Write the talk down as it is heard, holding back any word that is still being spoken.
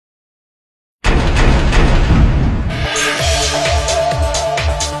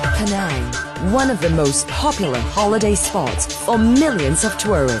one of the most popular holiday spots for millions of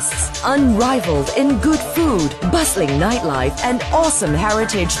tourists. Unrivaled in good food, bustling nightlife and awesome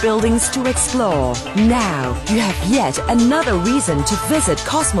heritage buildings to explore. Now you have yet another reason to visit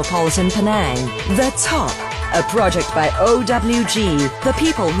Cosmopolitan Penang. The Top, a project by OWG, the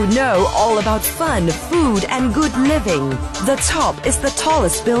people who know all about fun, food and good living. The Top is the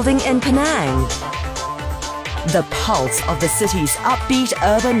tallest building in Penang. The pulse of the city's upbeat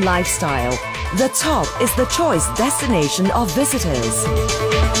urban lifestyle. The Top is the choice destination of visitors.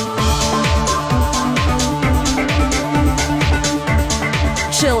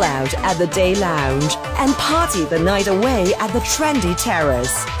 Chill out at the day lounge and party the night away at the trendy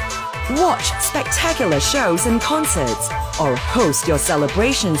terrace. Watch spectacular shows and concerts, or host your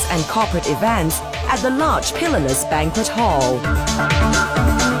celebrations and corporate events at the large pillarless banquet hall.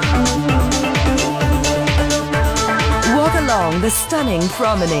 Walk along the stunning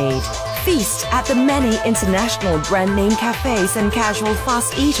promenade. Feast at the many international brand name cafes and casual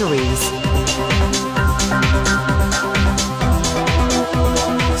fast eateries.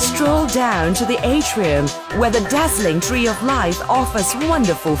 Stroll down to the atrium, where the dazzling Tree of Life offers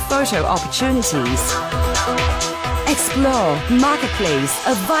wonderful photo opportunities. Explore Marketplace,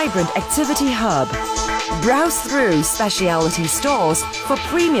 a vibrant activity hub. Browse through specialty stores for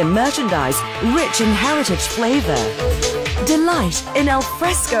premium merchandise rich in heritage flavor. Delight in al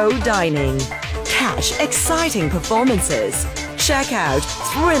fresco dining. Catch exciting performances. Check out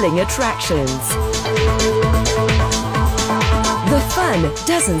thrilling attractions. The fun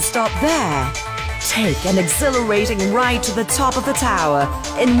doesn't stop there. Take an exhilarating ride to the top of the tower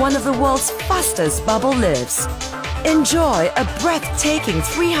in one of the world's fastest bubble lifts. Enjoy a breathtaking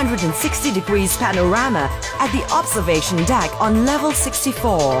 360 degrees panorama at the observation deck on level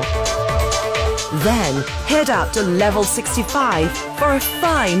 64. Then head up to level 65 for a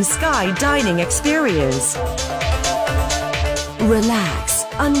fine sky dining experience. Relax,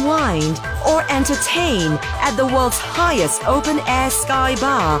 unwind, or entertain at the world's highest open-air sky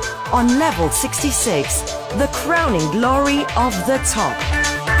bar on level 66, the crowning glory of the Top.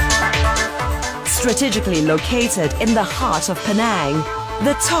 Strategically located in the heart of Penang,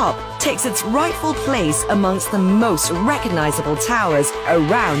 the Top takes its rightful place amongst the most recognizable towers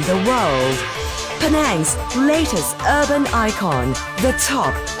around the world. Penang's latest urban icon, the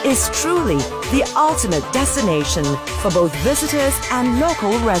Top is truly the ultimate destination for both visitors and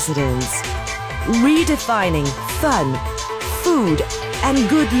local residents. Redefining fun, food, and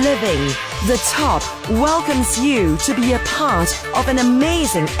good living, the Top welcomes you to be a part of an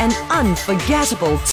amazing and unforgettable